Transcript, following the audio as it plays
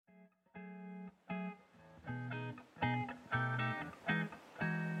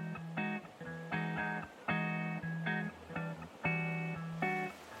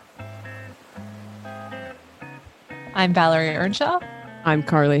I'm Valerie Earnshaw, I'm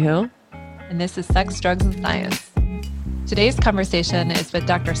Carly Hill. and this is Sex, Drugs, and Science. Today's conversation is with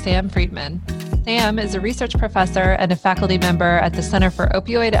Dr. Sam Friedman. Sam is a research professor and a faculty member at the Center for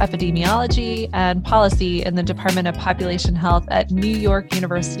Opioid Epidemiology and Policy in the Department of Population Health at New York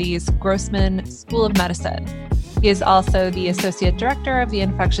University's Grossman School of Medicine. He is also the Associate Director of the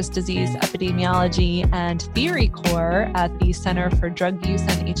Infectious Disease Epidemiology and Theory Core at the Center for Drug Use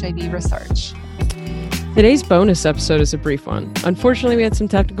and HIV Research. Today's bonus episode is a brief one. Unfortunately, we had some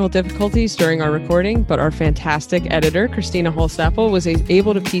technical difficulties during our recording, but our fantastic editor, Christina Holstapel, was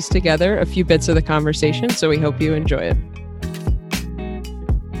able to piece together a few bits of the conversation, so we hope you enjoy it.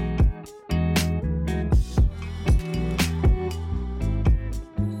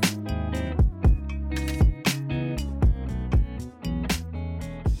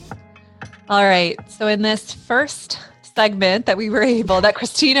 All right. So in this first segment that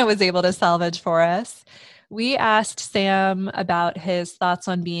Christina was able to salvage for us, we asked Sam about his thoughts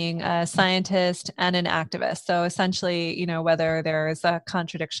on being a scientist and an activist. So essentially, whether there's a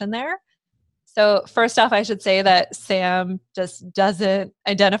contradiction there. So first off, I should say that Sam just doesn't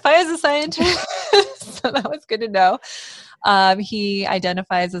identify as a scientist. So that was good to know. He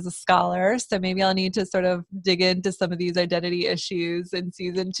identifies as a scholar, so maybe I'll need to sort of dig into some of these identity issues in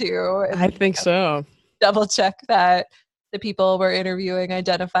season 2. I think so. Double check that the people we're interviewing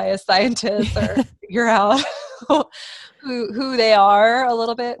identify as scientists or figure out who they are a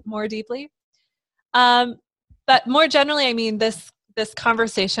little bit more deeply. But more generally, I mean, this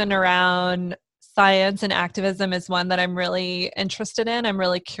conversation around science and activism is one that I'm really interested in. I'm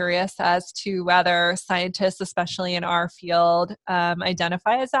really curious as to whether scientists, especially in our field,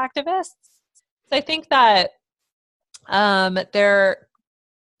 identify as activists. So I think that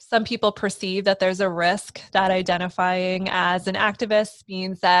some people perceive that there's a risk that identifying as an activist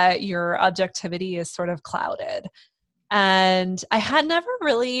means that your objectivity is sort of clouded. And I had never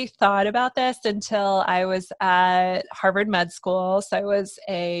really thought about this until I was at Harvard Med School. So I was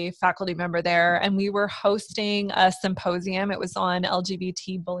a faculty member there, and we were hosting a symposium. It was on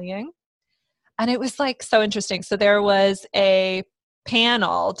LGBT bullying. And it was like so interesting. So there was a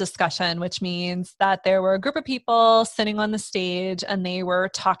panel discussion, which means that there were a group of people sitting on the stage and they were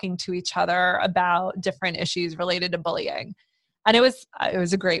talking to each other about different issues related to bullying. And it was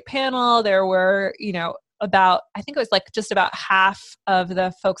a great panel. There were, I think it was like just about half of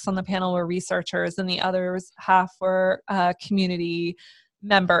the folks on the panel were researchers and the others half were community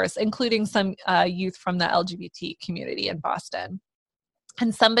members, including some youth from the LGBT community in Boston.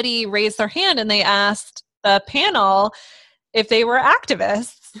 And somebody raised their hand and they asked the panel if they were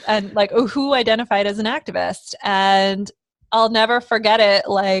activists and like, who identified as an activist. And I'll never forget it.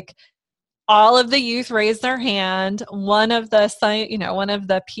 Like, all of the youth raised their hand. One of the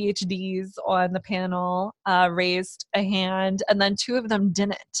PhDs on the panel raised a hand, and then 2 of them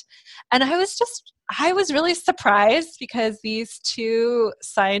didn't. And I was really surprised because these 2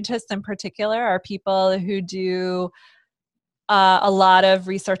 scientists in particular are people who do a lot of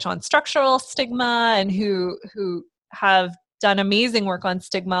research on structural stigma and who have done amazing work on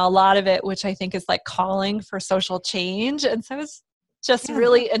stigma, a lot of it, which I think is like calling for social change. And so I was just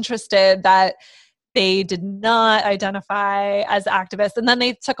really interested that they did not identify as activists. And then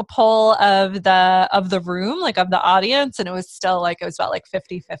they took a poll of the room, like of the audience, and it was still like, it was about like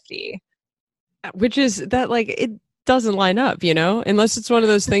 50-50. Which is that like, it doesn't line up, unless it's one of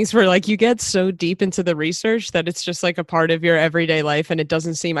those things where like you get so deep into the research that it's just like a part of your everyday life. And it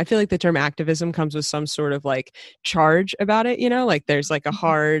doesn't seem, I feel like the term activism comes with some sort of like charge about it, like there's like a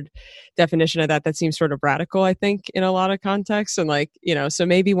hard definition of that seems sort of radical, I think, in a lot of contexts. And like, so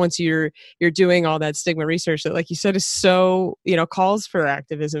maybe once you're doing all that stigma research that, like you said, is so, calls for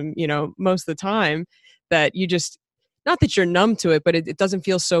activism, most of the time, that you just, not that you're numb to it, but it doesn't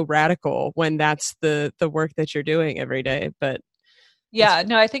feel so radical when that's the work that you're doing every day. But yeah,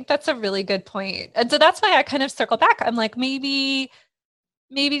 no, I think that's a really good point. And so that's why I kind of circle back. I'm like, maybe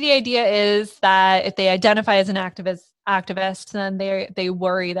the idea is that if they identify as an activist, then they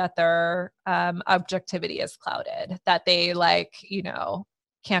worry that their objectivity is clouded, that they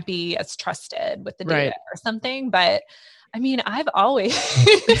can't be as trusted with the data or something. But I mean, I've always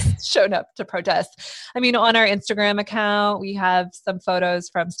shown up to protest. I mean, on our Instagram account, we have some photos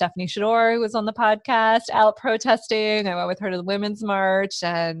from Stephanie Shador, who was on the podcast, out protesting. I went with her to the Women's March,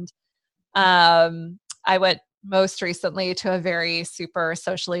 and I went most recently to a very super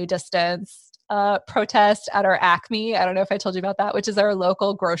socially distanced protest at our Acme. I don't know if I told you about that, which is our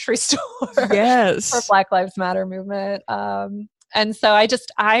local grocery store. Yes. For Black Lives Matter movement. And so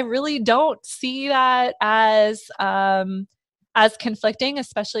I really don't see that as as conflicting,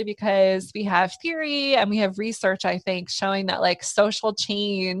 especially because we have theory and we have research, I think, showing that like social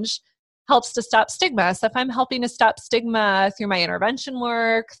change helps to stop stigma. So if I'm helping to stop stigma through my intervention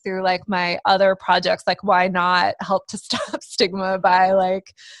work, through like my other projects, like why not help to stop stigma by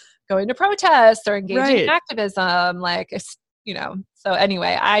like going to protests or engaging in activism? Like, you know, so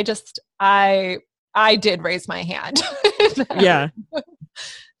anyway, I did raise my hand. Yeah.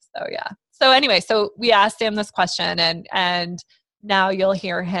 So yeah. So anyway, so we asked Sam this question, and now you'll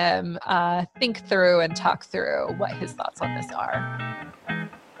hear him think through and talk through what his thoughts on this are.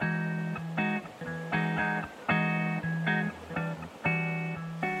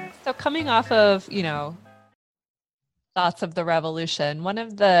 So coming off of, you know, thoughts of the revolution, one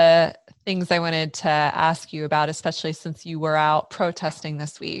of the things I wanted to ask you about, especially since you were out protesting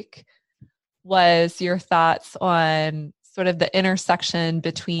this week, was your thoughts on sort of the intersection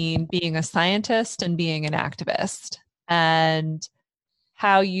between being a scientist and being an activist, and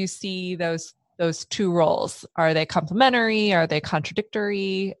how you see those two roles. Are they complementary? Are they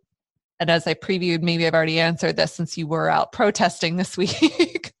contradictory? And as I previewed, maybe I've already answered this since you were out protesting this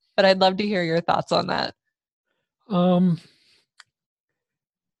week, but I'd love to hear your thoughts on that. I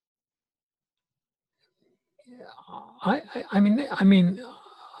mean,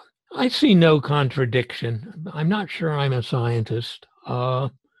 I see no contradiction. I'm not sure I'm a scientist. I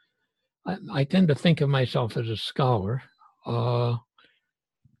tend to think of myself as a scholar,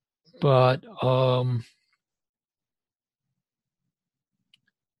 but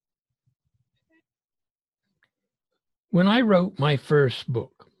when I wrote my first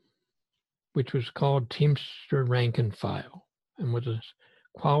book, which was called Teamster Rank and File, and was a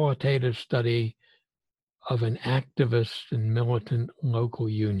qualitative study of an activist and militant local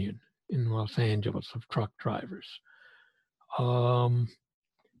union in Los Angeles of truck drivers. I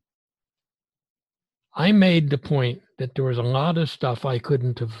made the point that there was a lot of stuff I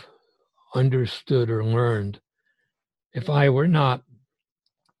couldn't have understood or learned if I were not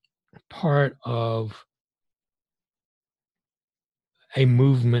part of a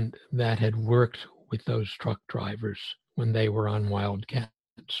movement that had worked with those truck drivers when they were on wildcat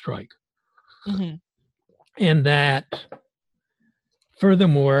strike. Mm-hmm. And that,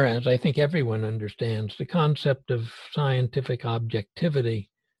 furthermore, as I think everyone understands, the concept of scientific objectivity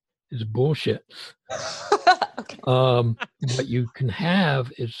is bullshit. Okay. What you can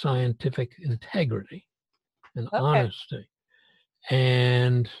have is scientific integrity and honesty,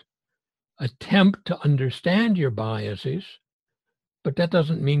 and attempt to understand your biases, but that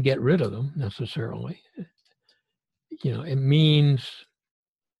doesn't mean get rid of them necessarily. You know, it means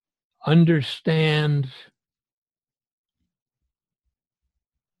understand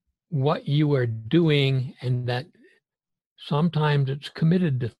what you are doing, and that sometimes it's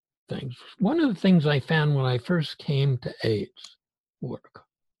committed to things. One of the things I found when I first came to AIDS work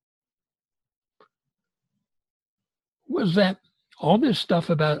was that all this stuff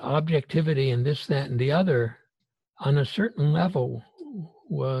about objectivity and this, that, and the other on a certain level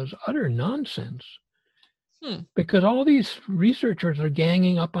was utter nonsense. Because all these researchers are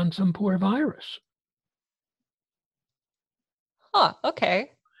ganging up on some poor virus. Huh,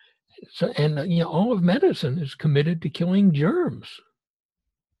 okay. So, and you know, all of medicine is committed to killing germs.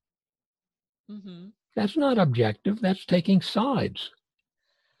 Mm-hmm. That's not objective. That's taking sides.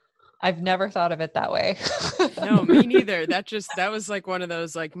 I've never thought of it that way. No, me neither. That was like one of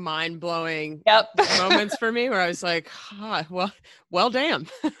those like mind-blowing moments for me where I was like, well, damn.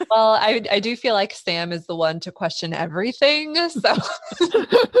 Well, I do feel like Sam is the one to question everything. So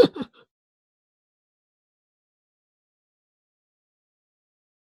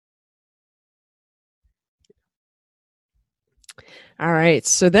All right.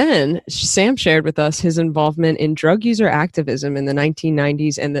 So then Sam shared with us his involvement in drug user activism in the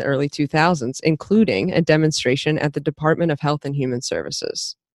 1990s and the early 2000s, including a demonstration at the Department of Health and Human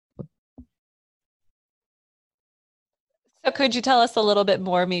Services. So could you tell us a little bit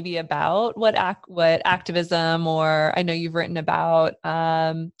more maybe about what activism, or I know you've written about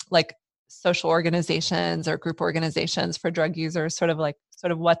like social organizations or group organizations for drug users, sort of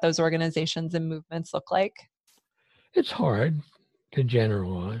what those organizations and movements look like? It's hard to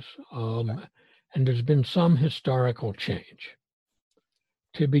generalize, and there's been some historical change.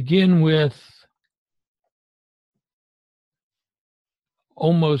 To begin with,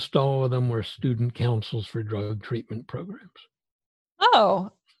 almost all of them were student councils for drug treatment programs.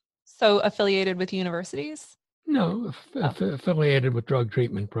 Oh, so affiliated with universities? No, affiliated with drug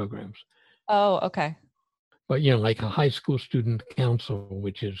treatment programs. Oh, okay. But, you know, like a high school student council,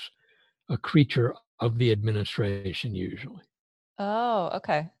 which is a creature of the administration usually. Oh,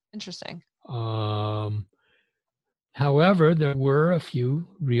 okay. Interesting. However, there were a few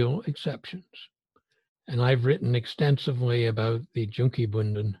real exceptions. And I've written extensively about the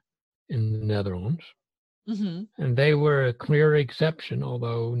Junkiebonden in the Netherlands. Mm-hmm. And they were a clear exception,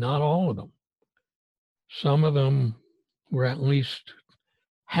 although not all of them. Some of them were at least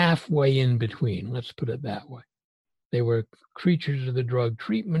halfway in between, let's put it that way. They were creatures of the drug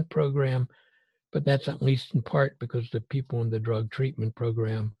treatment program, but that's at least in part because the people in the drug treatment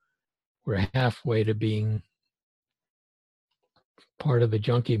program were halfway to being part of the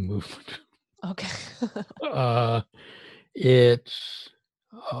junkie movement. Okay. It's,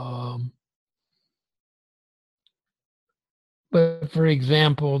 but for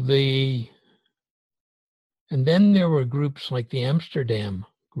example, and then there were groups like the Amsterdam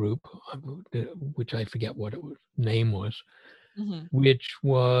group, which I forget what its name was, Mm-hmm. which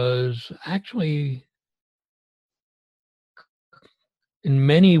was actually in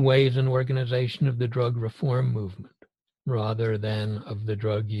many ways an organization of the drug reform movement rather than of the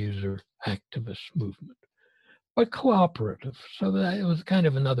drug user activist movement, but cooperative. So that it was kind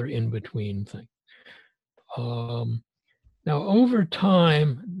of another in-between thing. Now, over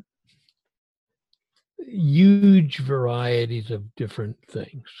time, huge varieties of different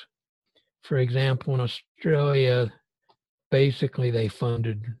things. For example, in Australia, basically they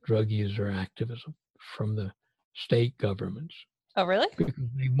funded drug user activism from the state governments. Oh, really? Because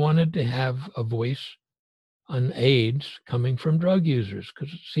they wanted to have a voice on AIDS coming from drug users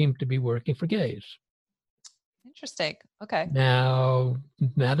because it seemed to be working for gays. Interesting. Okay. Now,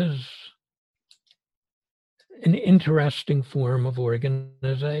 that is an interesting form of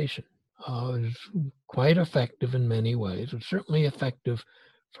organization. It's quite effective in many ways. It's certainly effective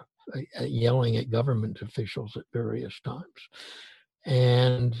at yelling at government officials at various times.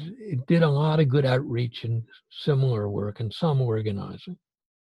 And it did a lot of good outreach and similar work and some organizing.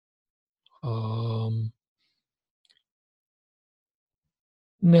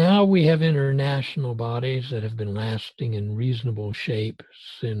 Now we have international bodies that have been lasting in reasonable shape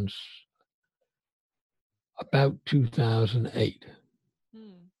since about 2008.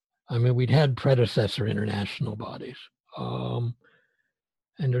 I mean, we'd had predecessor international bodies, and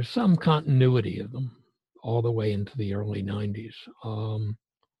there's some continuity of them all the way into the early 90s.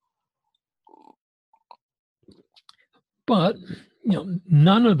 But,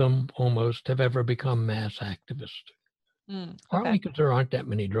 none of them almost have ever become mass activists, partly because there aren't that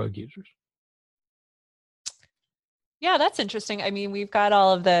many drug users. Yeah, that's interesting. I mean, we've got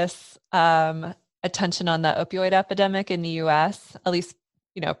all of this attention on the opioid epidemic in the US, at least,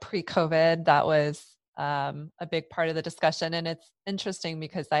 pre-COVID, that was a big part of the discussion. And it's interesting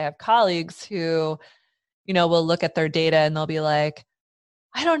because I have colleagues who, will look at their data and they'll be like,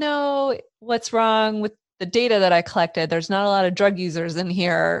 I don't know what's wrong with the data that I collected. There's not a lot of drug users in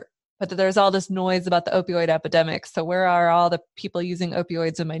here, but there's all this noise about the opioid epidemic. So where are all the people using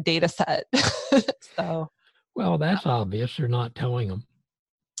opioids in my data set? Well, that's obvious. They're not telling them.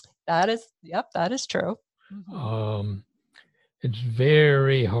 That is true. Mm-hmm. It's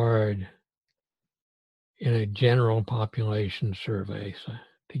very hard in a general population survey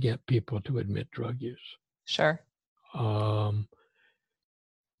to get people to admit drug use. Sure.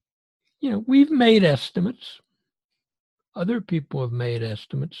 We've made estimates. Other people have made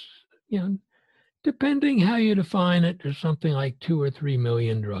estimates. Depending how you define it, there's something like 2 or 3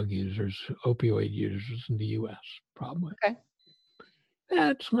 million drug users, opioid users in the U.S. probably. Okay.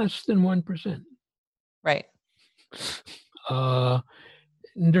 That's less than 1%. Right. And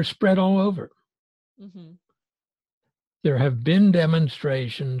they're spread all over. Mm-hmm. There have been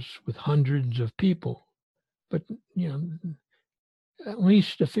demonstrations with hundreds of people, but at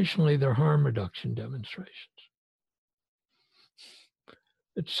least officially they're harm reduction demonstrations.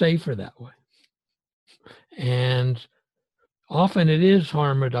 It's safer that way. And often it is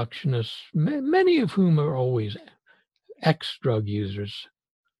harm reductionists, many of whom are always ex-drug users,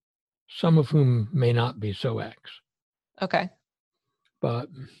 some of whom may not be so ex. Okay. But,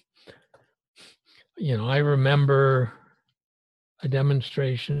 I remember a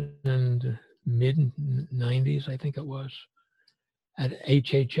demonstration in the mid-90s, I think it was, at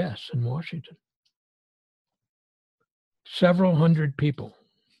HHS in Washington. Several hundred people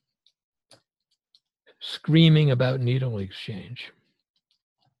screaming about needle exchange.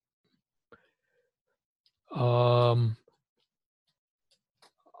 Of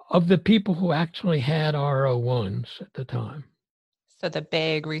the people who actually had R01s at the time. So the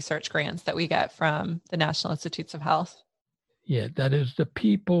big research grants that we get from the National Institutes of Health. Yeah, that is the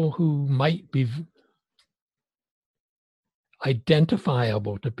people who might be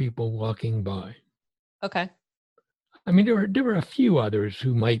identifiable to people walking by. Okay. I mean, there were a few others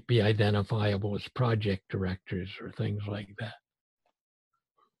who might be identifiable as project directors or things like that,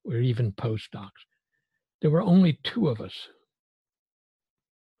 or even postdocs. There were only 2 of us.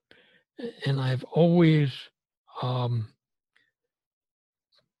 And I've always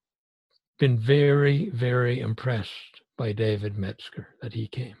been very, very impressed by David Metzger that he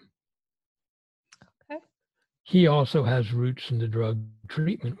came. Okay. He also has roots in the drug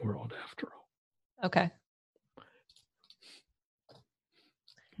treatment world, after all. Okay.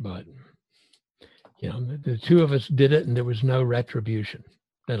 But, the 2 of us did it, and there was no retribution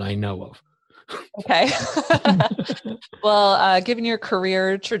that I know of. Okay. Well, given your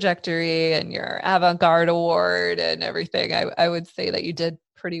career trajectory and your avant-garde award and everything, I would say that you did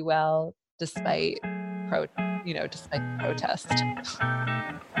pretty well despite the protest.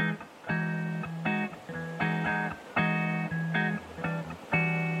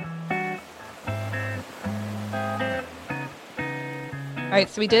 All right,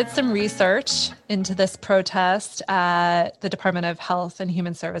 so we did some research into this protest at the Department of Health and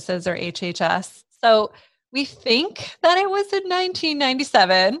Human Services, or HHS. So we think that it was in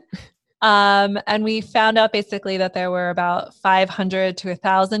 1997. And we found out basically that there were about 500 to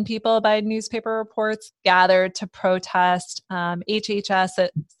 1,000 people by newspaper reports gathered to protest HHS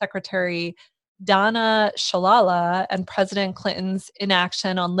Secretary Donna Shalala and President Clinton's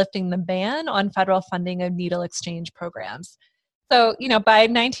inaction on lifting the ban on federal funding of needle exchange programs. So, by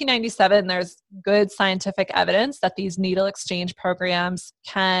 1997, there's good scientific evidence that these needle exchange programs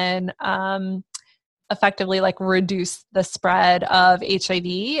can effectively reduce the spread of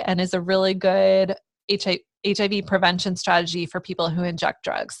HIV and is a really good HIV prevention strategy for people who inject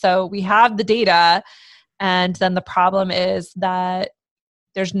drugs. So we have the data, and then the problem is that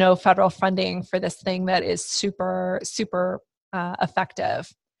there's no federal funding for this thing that is super, super effective.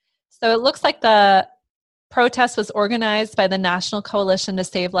 So it looks like the protest was organized by the National Coalition to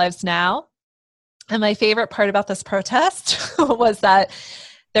Save Lives Now. And my favorite part about this protest was that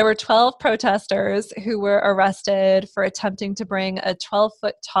there were 12 protesters who were arrested for attempting to bring a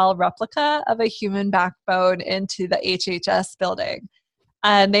 12-foot tall replica of a human backbone into the HHS building.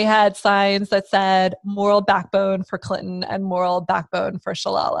 And they had signs that said moral backbone for Clinton and moral backbone for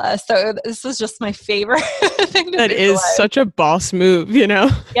Shalala. So this is just my favorite thing to That is such a boss move,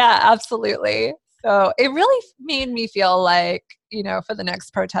 Yeah, absolutely. So it really made me feel like, for the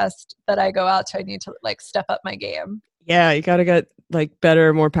next protest that I go out to, I need to step up my game. Yeah, you got to get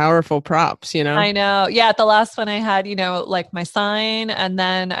better, more powerful props, I know. Yeah, at the last one I had, my sign, and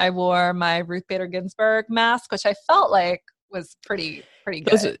then I wore my Ruth Bader Ginsburg mask, which I felt like was pretty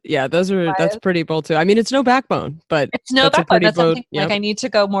good. That's pretty bold too. I mean, it's no backbone, but it's no backbone. That's something I need to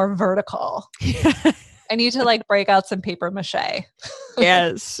go more vertical. I need to break out some paper mache.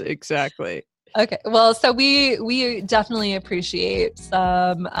 Yes, exactly. Okay. Well, so we definitely appreciate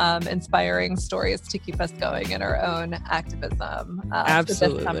some inspiring stories to keep us going in our own activism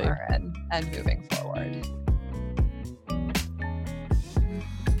Absolutely. For this summer and moving forward.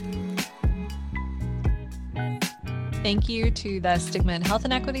 Thank you to the Stigma and Health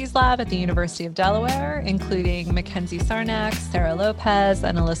Inequities Lab at the University of Delaware, including Mackenzie Sarnak, Sarah Lopez,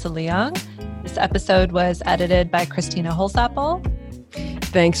 and Alyssa Leung. This episode was edited by Christina Holzapfel.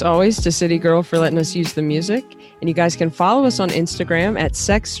 Thanks always to City Girl for letting us use the music. And you guys can follow us on Instagram at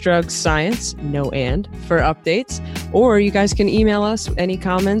Sex, Drugs, Science, for updates. Or you guys can email us any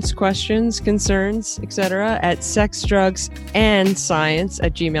comments, questions, concerns, etc. at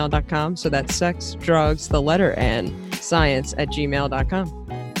sexdrugsandScience@gmail.com. So that's sex, drugs, the letter N,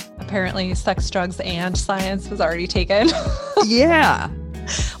 science@gmail.com. Apparently sex, drugs, and science was already taken. Yeah.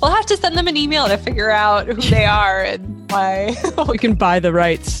 We'll have to send them an email to figure out who they are and why. We can buy the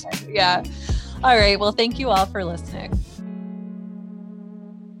rights. Yeah. All right. Well, thank you all for listening.